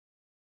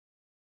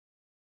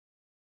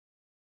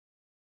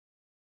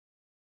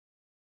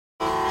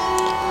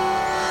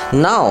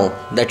Now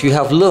that you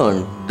have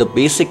learned the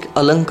basic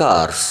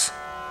alankars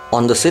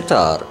on the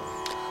sitar,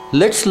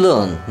 let's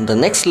learn the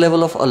next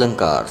level of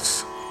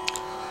alankars.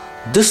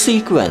 This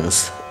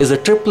sequence is a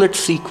triplet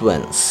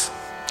sequence,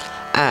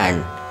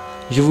 and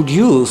you would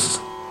use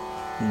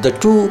the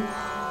two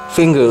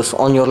fingers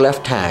on your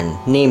left hand,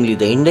 namely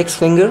the index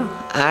finger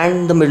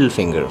and the middle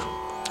finger.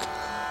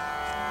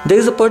 There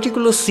is a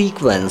particular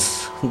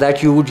sequence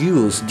that you would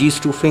use these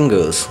two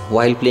fingers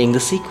while playing the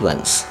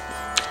sequence.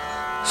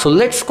 So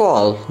let's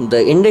call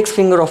the index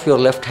finger of your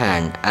left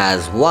hand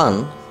as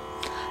 1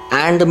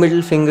 and the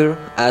middle finger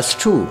as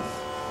 2.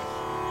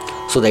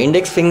 So the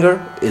index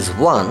finger is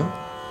 1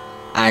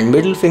 and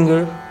middle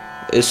finger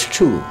is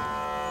 2.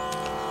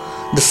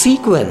 The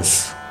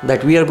sequence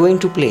that we are going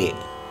to play,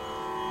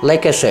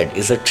 like I said,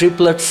 is a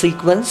triplet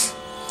sequence,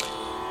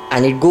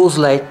 and it goes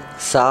like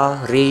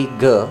sa, re,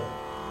 ga,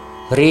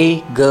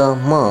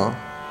 ma,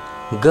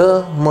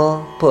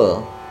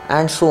 pa,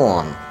 and so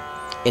on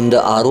in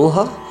the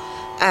aroha,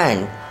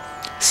 and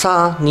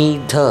sa, ni,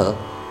 dha,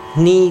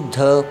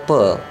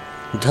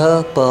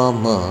 pa,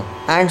 ma,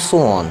 and so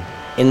on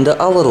in the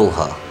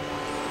avaroha.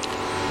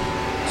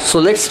 So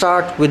let's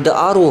start with the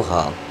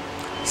aroha,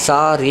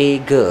 sa, re,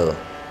 ga.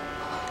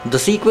 The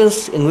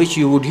sequence in which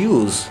you would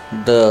use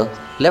the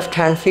left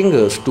hand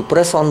fingers to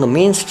press on the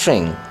main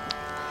string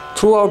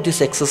throughout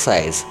this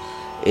exercise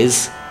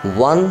is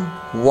 1,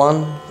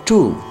 1,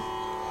 2,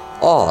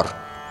 or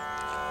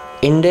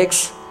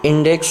index,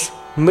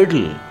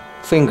 middle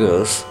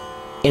fingers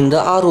in the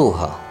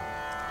aroha.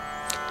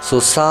 So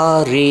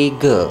sa, re,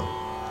 ga.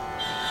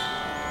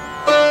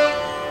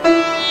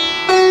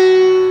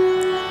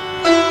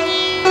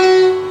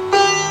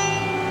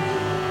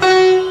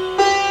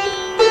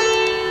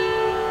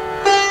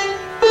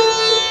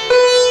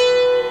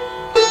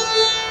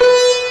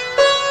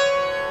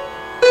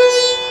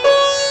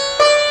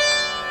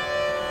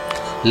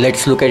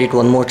 Let's look at it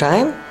one more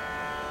time.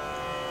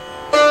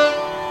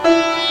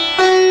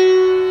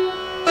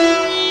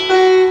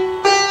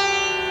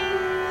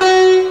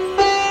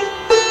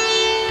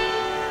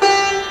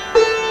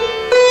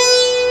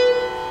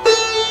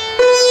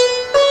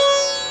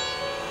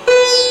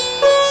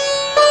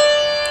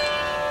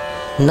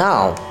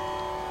 Now,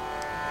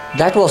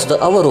 that was the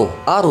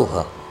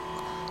aroha.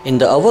 In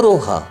the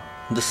avaroha,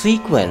 the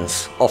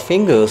sequence of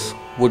fingers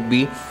would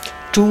be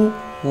 2,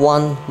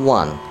 1,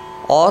 1,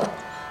 or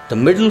the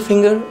middle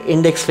finger,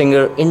 index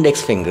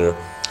finger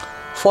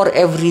for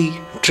every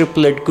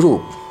triplet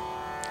group.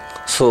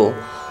 So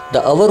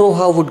the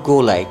avaroha would go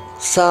like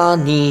sa,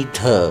 ni,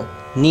 dha,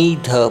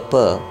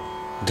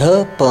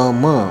 pa,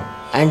 ma,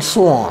 and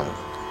so on.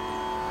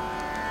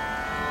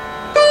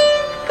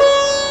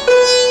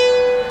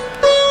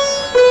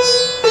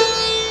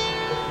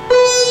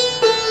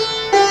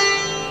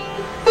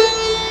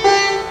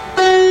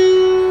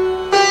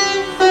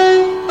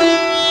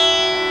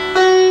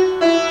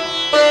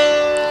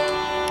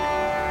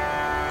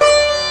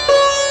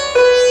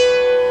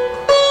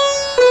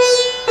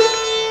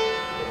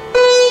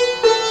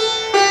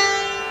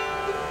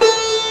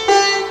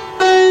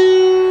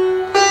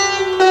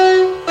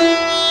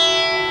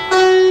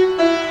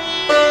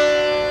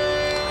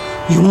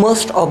 You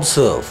must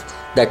observe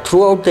that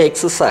throughout the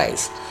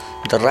exercise,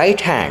 the right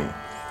hand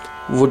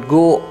would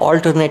go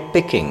alternate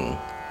picking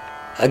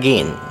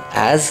again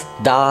as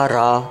da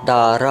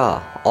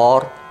ra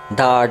or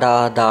da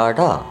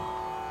da.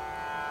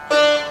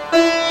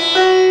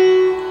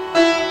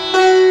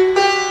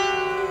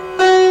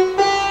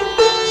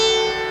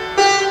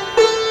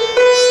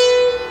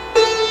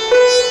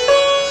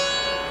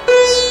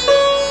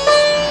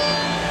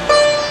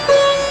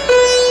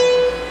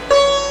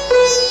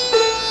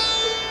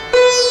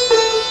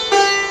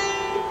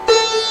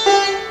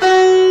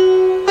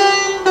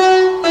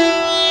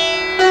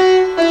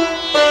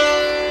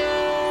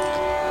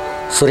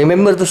 So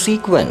remember the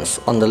sequence.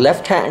 On the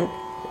left hand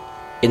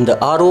in the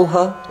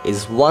aroha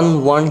is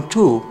 1, 1,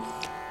 2,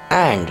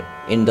 and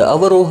in the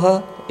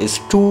avaroha is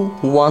 2,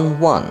 1,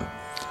 1.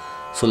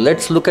 So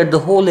let's look at the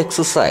whole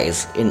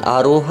exercise in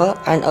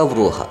aroha and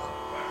avaroha.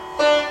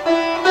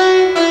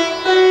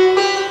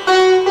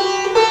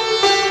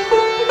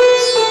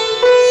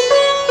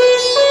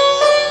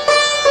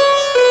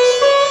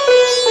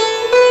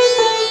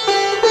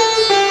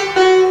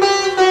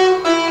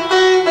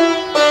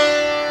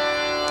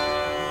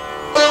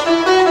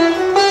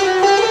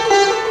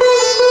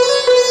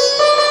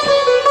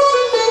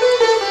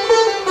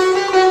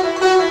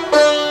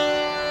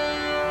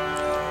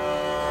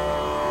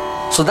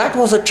 So that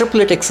was a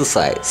triplet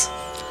exercise.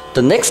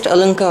 The next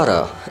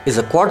alankara is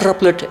a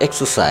quadruplet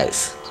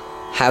exercise,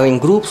 having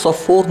groups of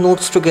 4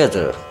 notes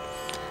together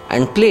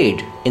and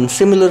played in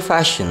similar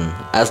fashion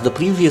as the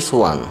previous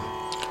one.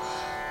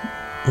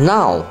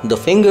 Now the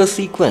finger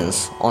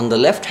sequence on the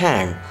left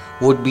hand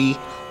would be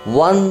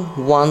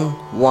 1, 1,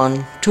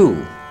 1,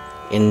 2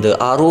 in the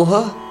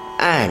aroha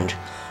and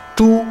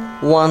 2,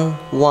 1,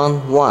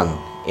 1, 1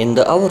 in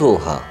the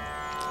avaroha.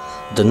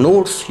 The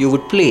notes you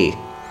would play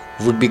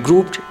would be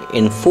grouped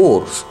in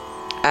 4s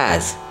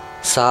as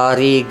sa,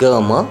 re,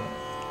 ga, ma,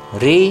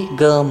 Re,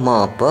 Ga,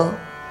 Ma, Pa,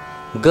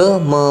 Ga,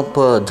 Ma,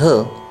 Pa,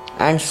 Dha,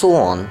 and so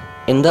on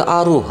in the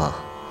Aroha.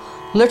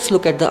 Let's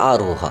look at the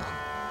Aroha.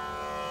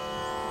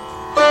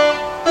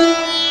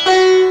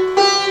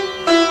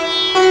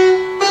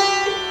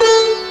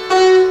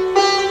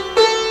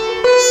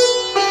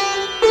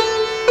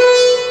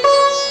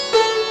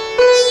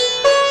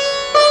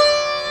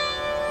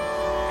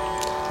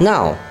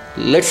 Now,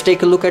 let's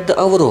take a look at the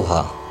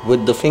Avaroha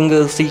with the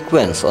finger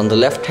sequence on the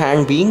left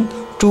hand being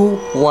 2,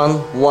 1,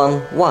 1,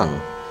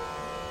 1.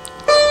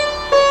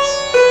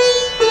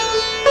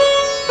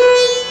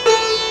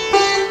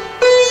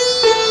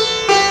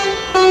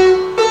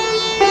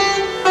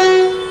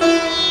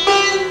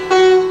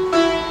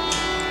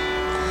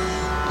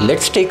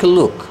 Let's take a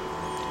look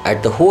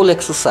at the whole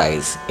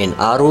exercise in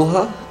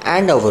Aroha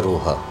and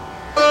Avaroha.